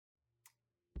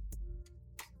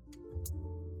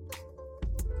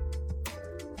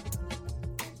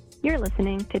You're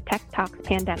listening to Tech Talks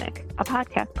Pandemic, a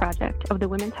podcast project of the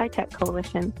Women's High Tech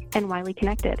Coalition and Wiley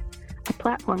Connected, a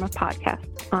platform of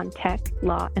podcasts on tech,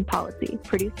 law, and policy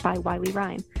produced by Wiley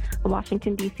Ryan, a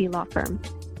Washington, D.C. law firm.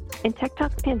 In Tech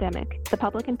Talks Pandemic, the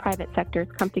public and private sectors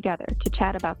come together to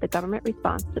chat about the government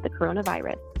response to the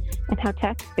coronavirus and how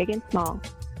tech, big and small,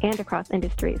 and across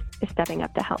industries, is stepping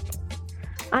up to help.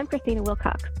 I'm Christina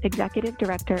Wilcox, Executive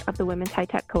Director of the Women's High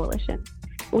Tech Coalition.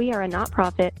 We are a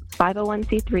not-profit,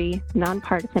 501c3,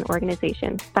 nonpartisan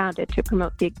organization founded to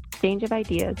promote the exchange of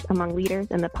ideas among leaders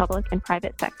in the public and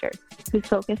private sectors, whose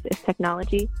focus is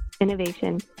technology,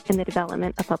 innovation, and the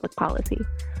development of public policy.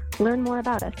 Learn more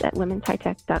about us at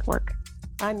womenshightech.org.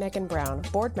 I'm Megan Brown,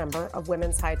 board member of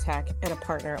Women's High Tech and a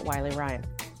partner at Wiley Ryan.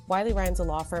 Wiley Ryan's a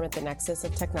law firm at the nexus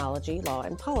of technology, law,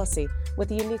 and policy with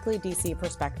a uniquely DC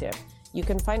perspective. You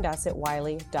can find us at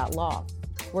wiley.law.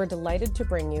 We're delighted to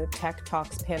bring you Tech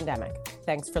Talks Pandemic.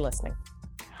 Thanks for listening.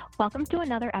 Welcome to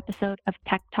another episode of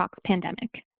Tech Talks Pandemic.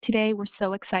 Today, we're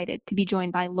so excited to be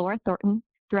joined by Laura Thornton,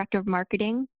 Director of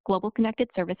Marketing, Global Connected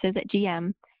Services at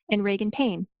GM, and Reagan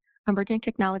Payne, Emerging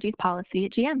Technologies Policy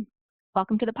at GM.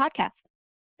 Welcome to the podcast.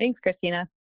 Thanks, Christina.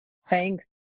 Thanks.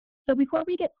 So before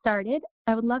we get started,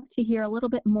 I would love to hear a little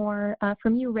bit more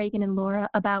from you, Reagan and Laura,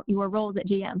 about your roles at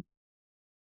GM.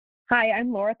 Hi,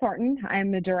 I'm Laura Thornton.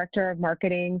 I'm the Director of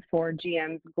Marketing for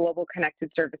GM's Global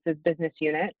Connected Services business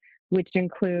unit, which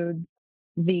includes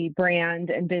the brand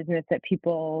and business that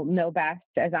people know best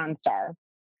as OnStar.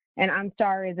 And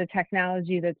OnStar is a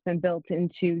technology that's been built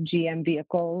into GM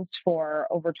vehicles for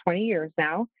over 20 years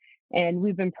now. And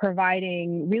we've been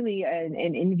providing really an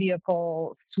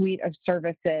in-vehicle suite of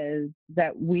services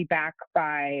that we back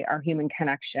by our human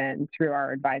connection through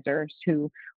our advisors who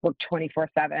work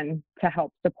 24/7 to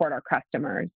help support our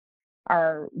customers.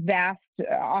 Our vast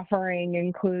offering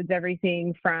includes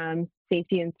everything from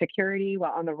safety and security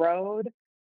while on the road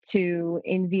to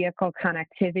in-vehicle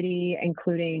connectivity,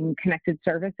 including connected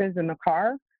services in the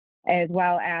car, as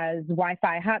well as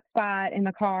Wi-Fi hotspot in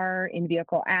the car,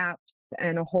 in-vehicle apps,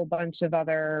 and a whole bunch of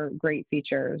other great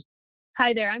features.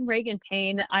 Hi there, I'm Reagan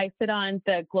Payne. I sit on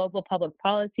the Global Public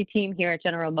Policy team here at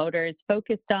General Motors,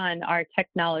 focused on our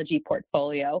technology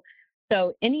portfolio.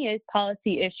 So any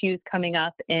policy issues coming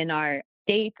up in our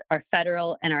state, our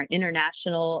federal, and our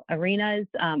international arenas,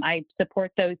 I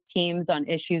support those teams on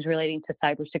issues relating to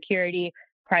cybersecurity,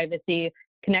 privacy,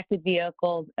 connected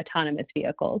vehicles, autonomous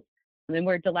vehicles. And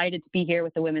we're delighted to be here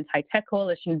with the Women's High Tech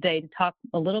Coalition today to talk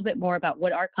a little bit more about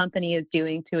what our company is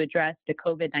doing to address the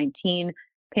COVID-19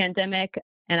 pandemic.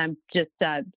 And I'm just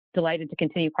delighted to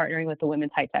continue partnering with the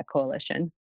Women's High Tech Coalition.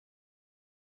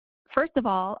 First of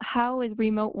all, how is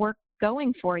remote work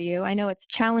going for you? I know it's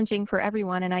challenging for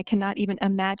everyone, and I cannot even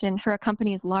imagine for a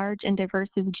company as large and diverse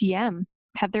as GM.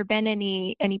 Have there been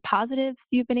any positives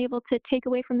you've been able to take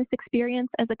away from this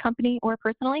experience as a company or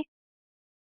personally?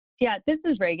 Yeah, this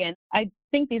is Reagan. I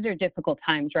think these are difficult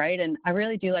times, right? And I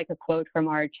really do like a quote from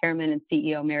our chairman and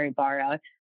CEO, Mary Barra.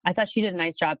 I thought she did a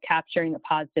nice job capturing the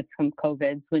positives from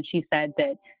COVID when she said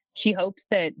that she hopes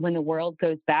that when the world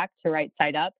goes back to right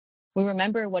side up, we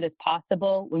remember what is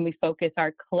possible when we focus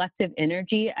our collective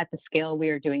energy at the scale we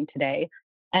are doing today.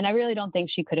 And I really don't think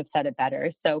she could have said it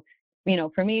better. So,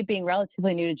 for me, being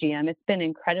relatively new to GM, it's been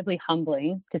incredibly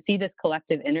humbling to see this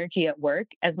collective energy at work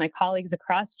as my colleagues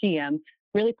across GM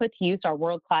really put to use our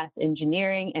world-class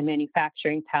engineering and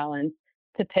manufacturing talents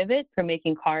to pivot from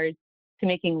making cars to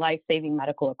making life-saving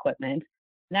medical equipment.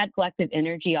 And that collective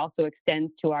energy also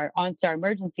extends to our OnStar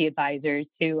emergency advisors,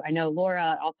 who I know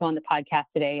Laura, also on the podcast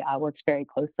today, works very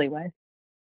closely with.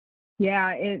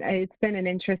 Yeah, it's been an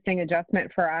interesting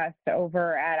adjustment for us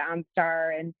over at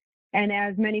OnStar. And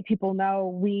as many people know,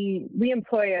 we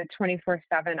employ a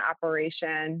 24/7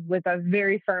 operation with a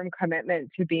very firm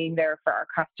commitment to being there for our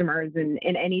customers in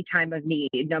any time of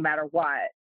need, no matter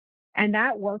what. And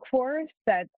that workforce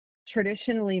that's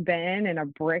traditionally been in a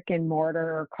brick and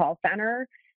mortar call center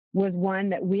was one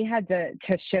that we had to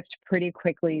shift pretty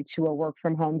quickly to a work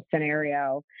from home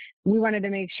scenario. We wanted to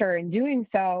make sure in doing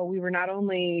so, we were not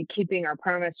only keeping our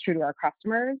promise true to our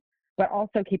customers, but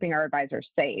also keeping our advisors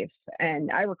safe.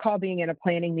 And I recall being in a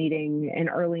planning meeting in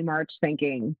early March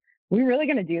thinking, we're really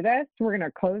going to do this? We're going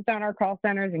to close down our call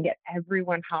centers and get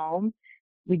everyone home.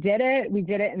 We did it. We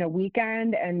did it in a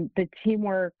weekend, and the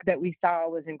teamwork that we saw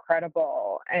was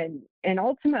incredible. And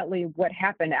ultimately what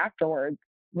happened afterwards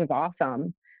was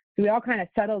awesome. So we all kind of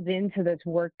settled into this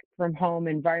work from home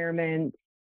environment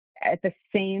at the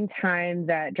same time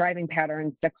that driving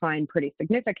patterns declined pretty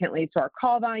significantly. So our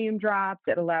call volume dropped.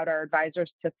 It allowed our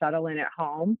advisors to settle in at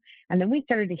home. And then we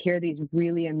started to hear these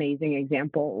really amazing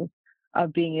examples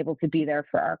of being able to be there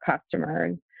for our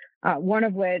customers. One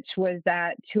of which was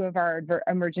that two of our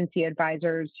emergency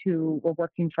advisors who were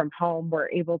working from home were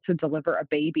able to deliver a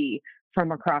baby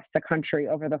from across the country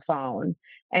over the phone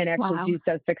and actually Wow. do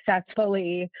so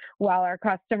successfully while our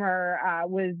customer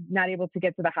was not able to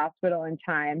get to the hospital in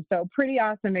time. So pretty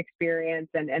awesome experience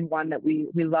and one that we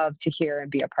love to hear and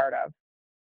be a part of.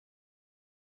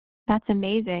 That's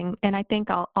amazing. And I think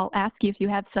I'll ask you if you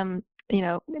have some,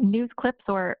 news clips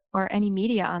or any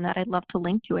media on that. I'd love to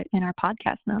link to it in our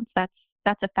podcast notes. That's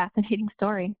a fascinating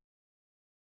story.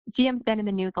 GM's been in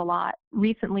the news a lot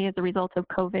recently as a result of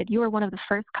COVID. You were one of the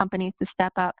first companies to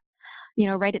step up,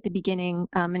 right at the beginning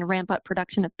and ramp up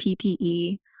production of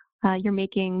PPE. You're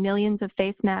making millions of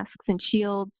face masks and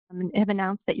shields and have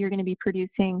announced that you're going to be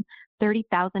producing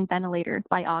 30,000 ventilators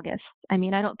by August. I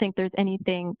mean, I don't think there's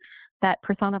anything that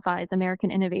personifies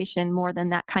American innovation more than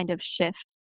that kind of shift.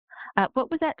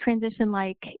 What was that transition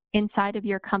like inside of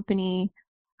your company?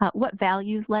 What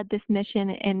values led this mission,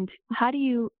 and how do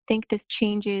you think this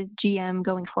changes GM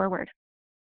going forward?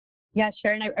 Yeah,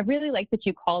 sure. And I really like that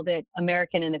you called it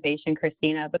American innovation,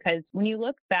 Christina, because when you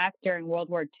look back during World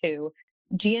War II,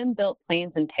 GM built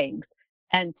planes and tanks.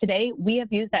 And today we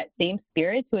have used that same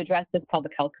spirit to address this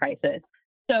public health crisis.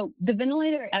 So the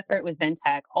ventilator effort with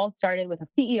Ventec all started with a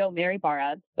CEO, Mary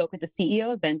Barra, spoke with the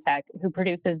CEO of Ventec, who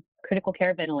produces critical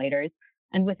care ventilators.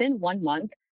 And within 1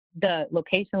 month, the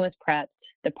location was prepped,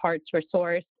 the parts were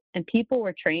sourced, and people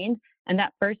were trained, and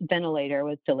that first ventilator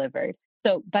was delivered.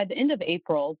 So by the end of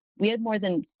April, we had more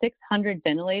than 600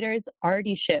 ventilators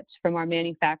already shipped from our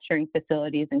manufacturing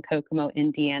facilities in Kokomo,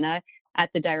 Indiana, at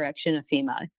the direction of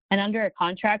FEMA. And under a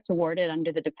contract awarded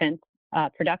under the Defense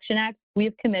Production Act, we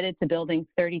have committed to building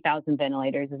 30,000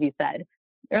 ventilators, as you said.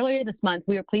 Earlier this month,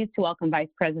 we were pleased to welcome Vice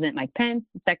President Mike Pence,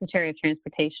 Secretary of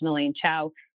Transportation Elaine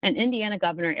Chao, and Indiana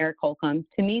Governor Eric Holcomb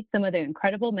to meet some of the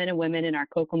incredible men and women in our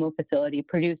Kokomo facility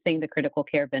producing the critical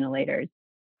care ventilators.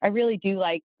 I really do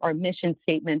like our mission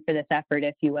statement for this effort,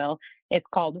 if you will. It's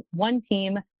called One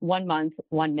Team, 1 Month,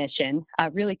 1 Mission.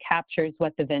 Really captures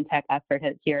what the Ventec effort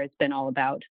here has been all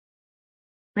about.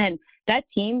 And that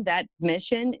team, that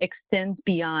mission extends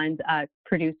beyond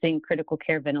producing critical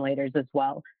care ventilators as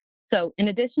well. So in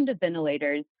addition to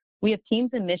ventilators, we have teams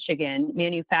in Michigan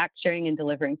manufacturing and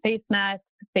delivering face masks,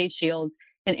 face shields,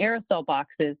 and aerosol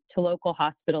boxes to local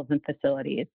hospitals and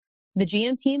facilities. The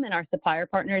GM team and our supplier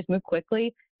partners move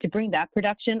quickly to bring that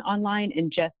production online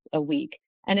in just a week.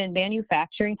 And in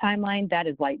manufacturing timeline, that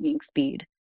is lightning speed.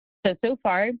 So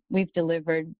far, we've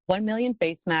delivered 1 million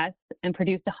face masks and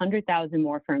produced 100,000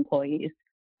 more for employees.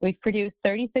 We've produced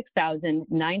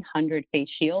 36,900 face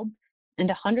shields and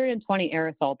 120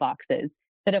 aerosol boxes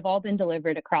that have all been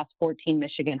delivered across 14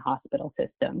 Michigan hospital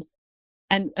systems.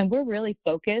 And we're really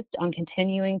focused on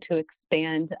continuing to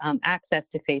expand access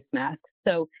to face masks.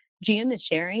 So GM is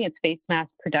sharing its face mask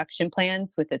production plans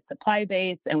with its supply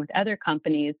base and with other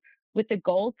companies with the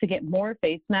goal to get more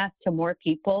face masks to more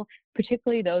people,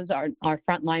 particularly those are our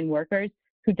frontline workers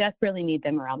who desperately need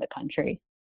them around the country.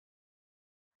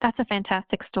 That's a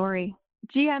fantastic story.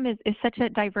 GM is such a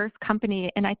diverse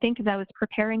company, and I think as I was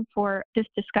preparing for this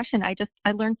discussion,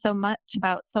 I learned so much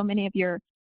about so many of your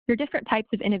different types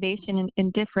of innovation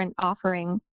and different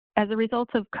offerings. As a result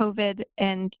of COVID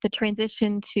and the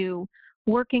transition to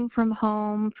working from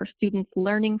home, for students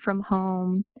learning from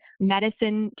home,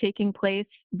 medicine taking place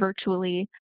virtually,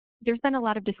 there's been a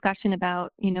lot of discussion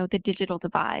about, the digital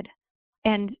divide.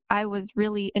 And I was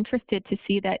really interested to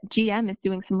see that GM is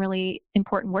doing some really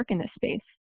important work in this space.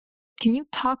 Can you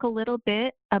talk a little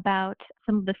bit about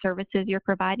some of the services you're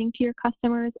providing to your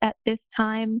customers at this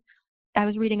time? I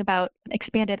was reading about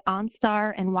expanded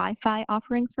OnStar and Wi-Fi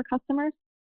offerings for customers.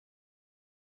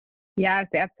 Yes,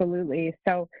 absolutely.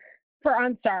 So for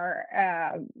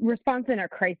OnStar, response in a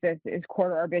crisis is core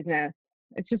to our business.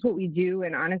 It's just what we do,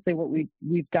 and honestly, what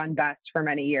we've done best for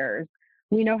many years.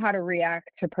 We know how to react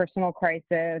to personal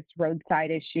crisis, roadside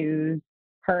issues,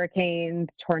 hurricanes,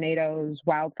 tornadoes,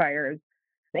 wildfires.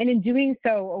 And in doing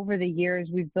so, over the years,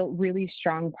 we've built really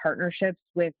strong partnerships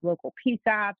with local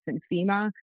PSAPs and FEMA.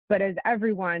 But as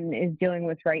everyone is dealing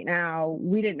with right now,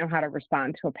 we didn't know how to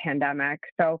respond to a pandemic.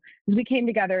 So we came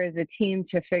together as a team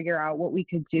to figure out what we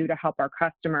could do to help our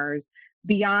customers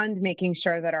beyond making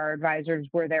sure that our advisors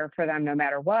were there for them no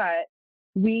matter what.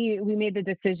 We made the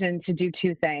decision to do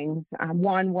two things.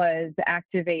 One was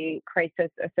activate crisis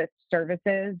assist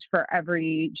services for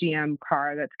every GM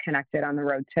car that's connected on the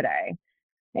road today.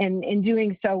 And in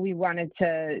doing so, we wanted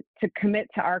to commit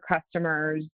to our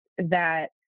customers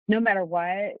that no matter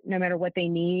what they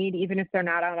need, even if they're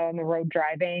not out on the road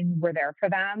driving, we're there for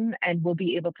them and we'll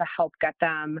be able to help get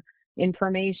them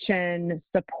information,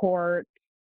 support,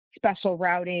 special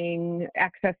routing,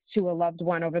 access to a loved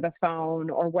one over the phone,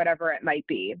 or whatever it might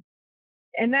be.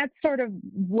 And that's sort of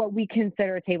what we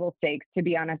consider table stakes, to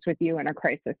be honest with you, in a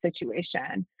crisis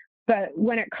situation. But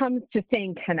when it comes to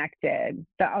staying connected,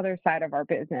 the other side of our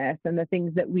business and the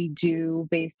things that we do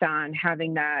based on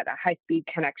having that high-speed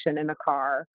connection in the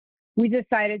car, we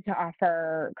decided to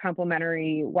offer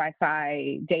complimentary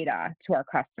Wi-Fi data to our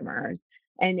customers.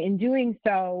 And in doing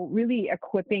so, really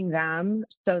equipping them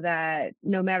so that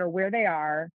no matter where they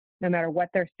are, no matter what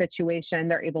their situation,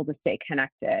 they're able to stay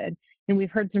connected. And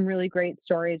we've heard some really great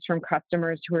stories from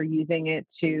customers who are using it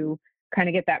to kind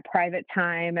of get that private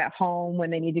time at home when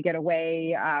they need to get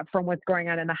away from what's going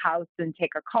on in the house and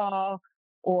take a call,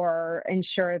 or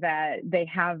ensure that they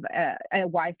have a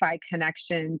Wi-Fi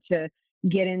connection to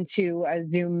get into a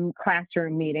Zoom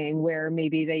classroom meeting where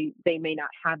maybe they may not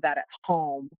have that at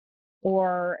home,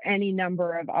 or any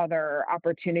number of other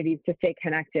opportunities to stay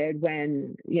connected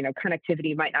when,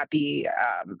 connectivity might not be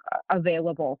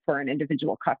available for an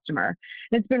individual customer.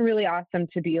 And it's been really awesome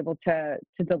to be able to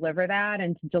deliver that,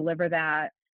 and to deliver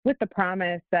that with the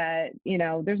promise that,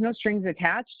 there's no strings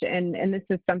attached. And this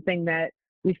is something that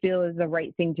we feel is the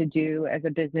right thing to do as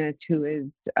a business who is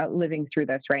living through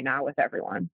this right now with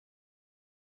everyone.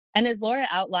 And as Laura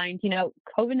outlined,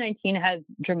 COVID-19 has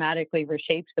dramatically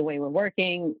reshaped the way we're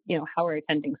working, how we're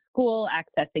attending school,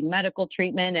 accessing medical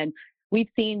treatment. And we've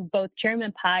seen both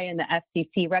Chairman Pai and the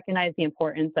FCC recognize the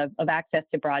importance of access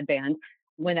to broadband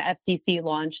when the FCC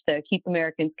launched the Keep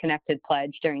Americans Connected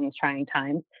pledge during these trying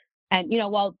times. And,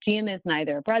 while GM is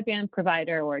neither a broadband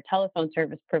provider or a telephone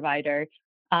service provider,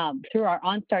 through our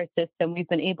OnStar system, we've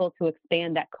been able to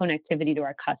expand that connectivity to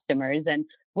our customers. And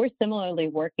we're similarly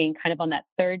working kind of on that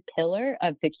third pillar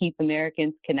of the Keep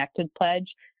Americans Connected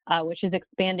pledge, which is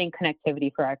expanding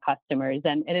connectivity for our customers.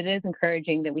 And it is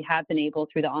encouraging that we have been able,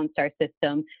 through the OnStar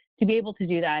system, to be able to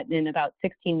do that in about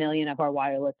 16 million of our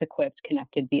wireless-equipped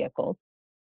connected vehicles.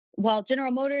 While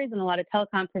General Motors and a lot of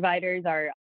telecom providers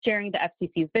are sharing the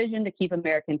FCC's vision to keep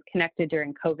Americans connected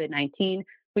during COVID-19,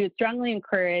 we would strongly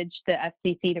encourage the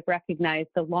FCC to recognize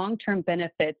the long-term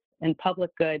benefits and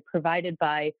public good provided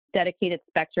by dedicated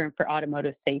spectrum for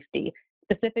automotive safety,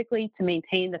 specifically to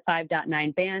maintain the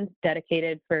 5.9 band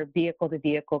dedicated for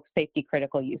vehicle-to-vehicle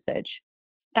safety-critical usage.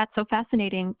 That's so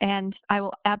fascinating, and I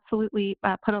will absolutely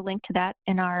put a link to that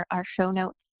in our show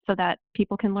notes so that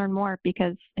people can learn more,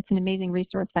 because it's an amazing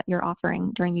resource that you're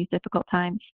offering during these difficult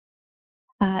times.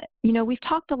 We've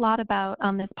talked a lot about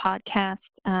on this podcast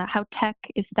how tech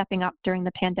is stepping up during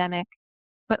the pandemic,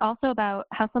 but also about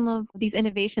how some of these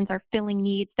innovations are filling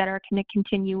needs that are going to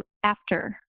continue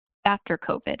after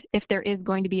COVID. If there is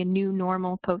going to be a new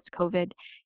normal post-COVID,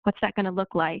 what's that going to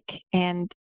look like? And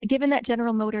given that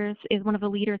General Motors is one of the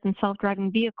leaders in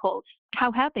self-driving vehicles,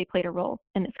 how have they played a role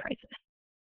in this crisis?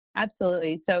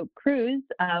 Absolutely. So Cruise,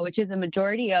 which is a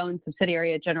majority-owned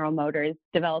subsidiary of General Motors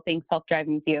developing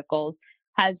self-driving vehicles,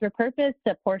 has repurposed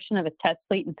a portion of its test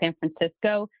fleet in San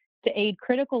Francisco to aid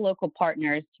critical local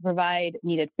partners to provide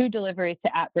needed food deliveries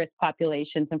to at-risk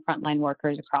populations and frontline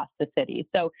workers across the city.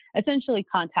 So essentially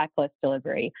contactless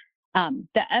delivery.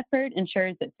 The effort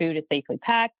ensures that food is safely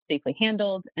packed, safely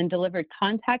handled, and delivered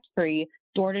contact-free,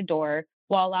 door-to-door,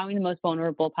 while allowing the most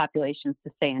vulnerable populations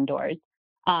to stay indoors.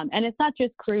 And it's not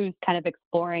just Cruise kind of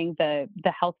exploring the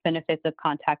health benefits of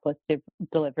contactless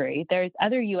delivery. There's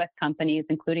other U.S. companies,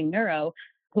 including Nuro,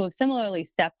 who have similarly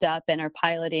stepped up and are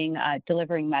piloting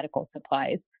delivering medical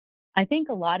supplies. I think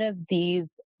a lot of these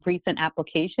recent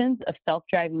applications of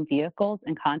self-driving vehicles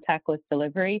and contactless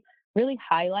delivery really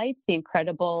highlights the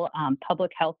incredible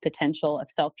public health potential of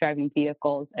self-driving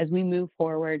vehicles as we move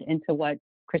forward into what,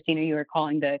 Christina, you were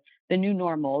calling the new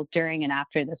normal during and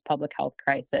after this public health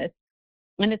crisis.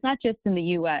 And it's not just in the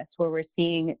U.S. where we're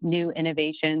seeing new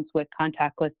innovations with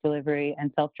contactless delivery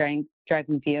and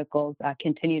self-driving vehicles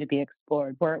continue to be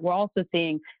explored. We're also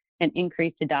seeing an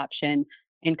increased adoption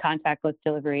in contactless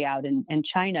delivery out in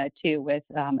China, too, with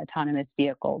autonomous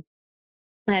vehicles.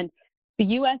 And the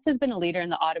U.S. has been a leader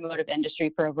in the automotive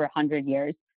industry for over 100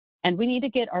 years, and we need to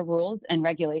get our rules and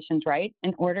regulations right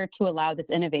in order to allow this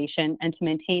innovation and to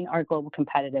maintain our global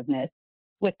competitiveness.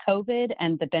 With COVID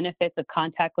and the benefits of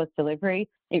contactless delivery,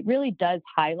 it really does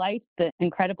highlight the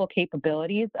incredible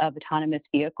capabilities of autonomous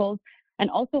vehicles, and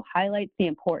also highlights the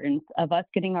importance of us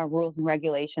getting our rules and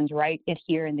regulations right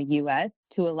here in the U.S.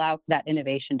 to allow for that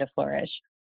innovation to flourish.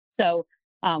 So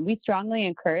we strongly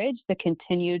encourage the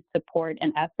continued support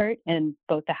and effort in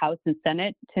both the House and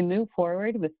Senate to move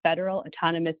forward with federal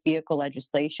autonomous vehicle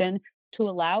legislation to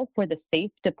allow for the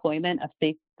safe deployment of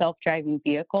safe self-driving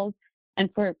vehicles and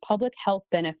for public health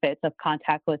benefits of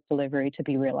contactless delivery to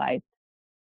be realized.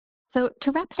 So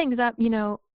to wrap things up,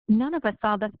 none of us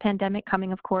saw this pandemic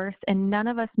coming, of course, and none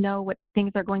of us know what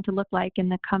things are going to look like in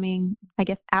the coming, I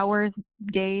guess, hours,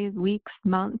 days, weeks,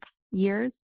 months,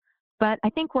 years. But I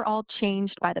think we're all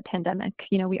changed by the pandemic.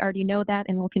 We already know that,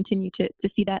 and we'll continue to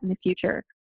see that in the future.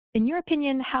 In your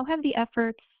opinion, how have the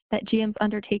efforts that GM's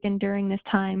undertaken during this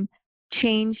time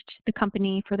changed the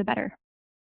company for the better?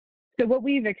 So what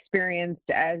we've experienced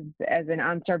as an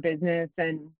OnStar business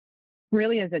and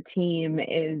really as a team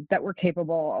is that we're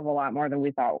capable of a lot more than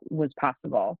we thought was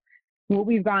possible. What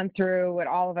we've gone through, what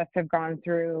all of us have gone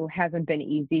through, hasn't been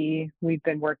easy. We've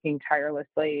been working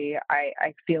tirelessly.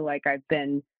 I feel like I've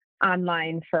been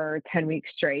online for 10 weeks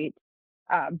straight,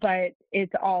 but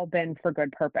it's all been for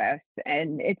good purpose,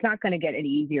 and it's not going to get any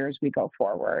easier as we go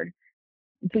forward.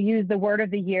 To use the word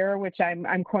of the year, which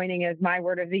I'm coining as my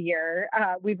word of the year,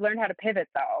 we've learned how to pivot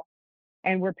though.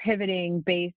 And we're pivoting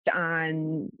based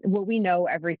on what we know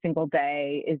every single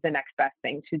day is the next best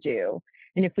thing to do.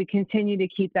 And if we continue to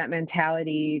keep that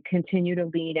mentality, continue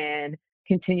to lean in,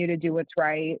 continue to do what's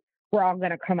right, we're all going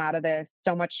to come out of this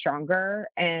so much stronger.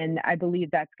 And I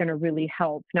believe that's going to really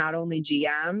help not only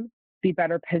GM be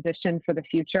better positioned for the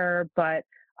future, but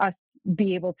us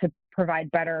be able to provide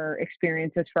better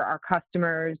experiences for our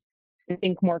customers, to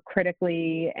think more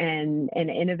critically and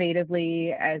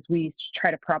innovatively as we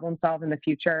try to problem solve in the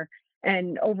future,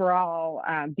 and overall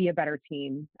be a better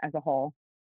team as a whole.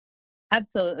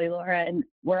 Absolutely, Laura. And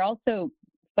we're also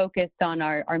focused on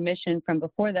our mission from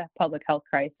before the public health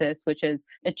crisis, which is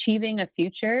achieving a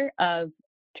future of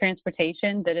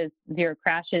transportation that is zero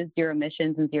crashes, zero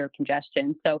emissions, and zero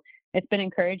congestion. So it's been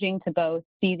encouraging to both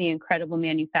see the incredible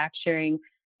manufacturing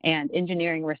and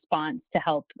engineering response to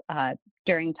help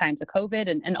during times of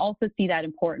COVID, and also see that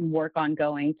important work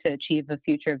ongoing to achieve a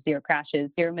future of zero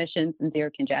crashes, zero emissions, and zero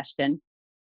congestion.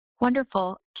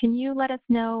 Wonderful. Can you let us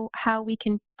know how we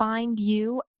can find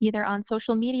you either on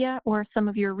social media or some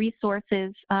of your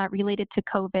resources related to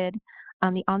COVID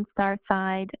on the OnStar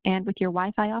side and with your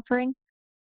Wi-Fi offering?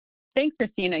 Thanks,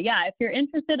 Christina. Yeah, if you're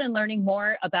interested in learning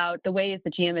more about the ways the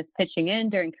GM is pitching in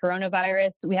during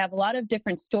coronavirus, we have a lot of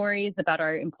different stories about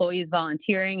our employees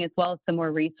volunteering, as well as some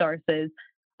more resources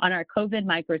on our COVID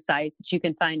microsite that you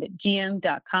can find at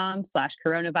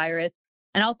gm.com/coronavirus.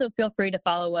 And also feel free to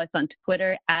follow us on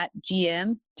Twitter at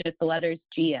GM, just the letters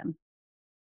GM.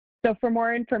 So for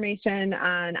more information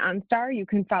on OnStar, you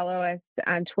can follow us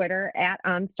on Twitter at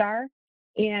OnStar.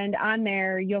 And on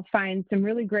there, you'll find some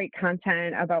really great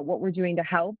content about what we're doing to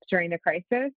help during the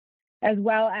crisis, as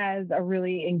well as a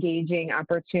really engaging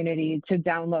opportunity to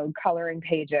download coloring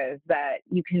pages that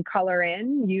you can color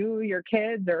in, your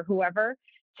kids, or whoever,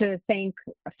 to thank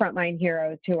frontline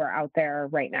heroes who are out there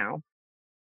right now.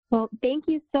 Well, thank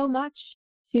you so much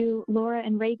to Laura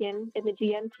and Reagan and the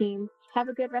GM team. Have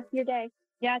a good rest of your day.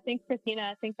 Yeah, thanks,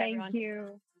 Christina. Thanks, everyone. Thank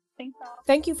you. Thanks all.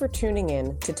 Thank you for tuning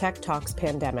in to Tech Talks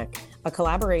Pandemic, a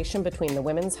collaboration between the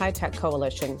Women's High Tech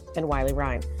Coalition and Wiley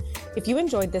Rein. If you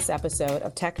enjoyed this episode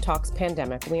of Tech Talks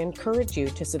Pandemic, we encourage you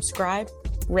to subscribe,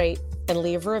 rate, and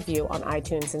leave a review on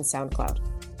iTunes and SoundCloud.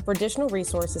 For additional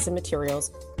resources and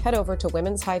materials, head over to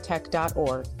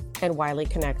womensHighTech.org and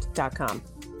WileyConnect.com.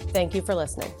 Thank you for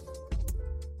listening.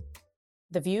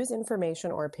 The views, information,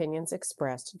 or opinions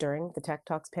expressed during the Tech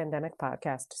Talks Pandemic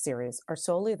podcast series are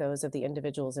solely those of the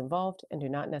individuals involved and do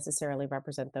not necessarily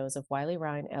represent those of Wiley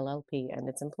Rein, LLP, and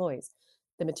its employees.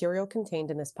 The material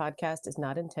contained in this podcast is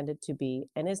not intended to be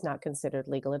and is not considered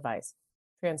legal advice.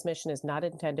 Transmission is not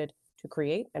intended to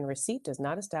create, and receipt does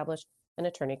not establish an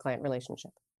attorney-client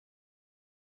relationship.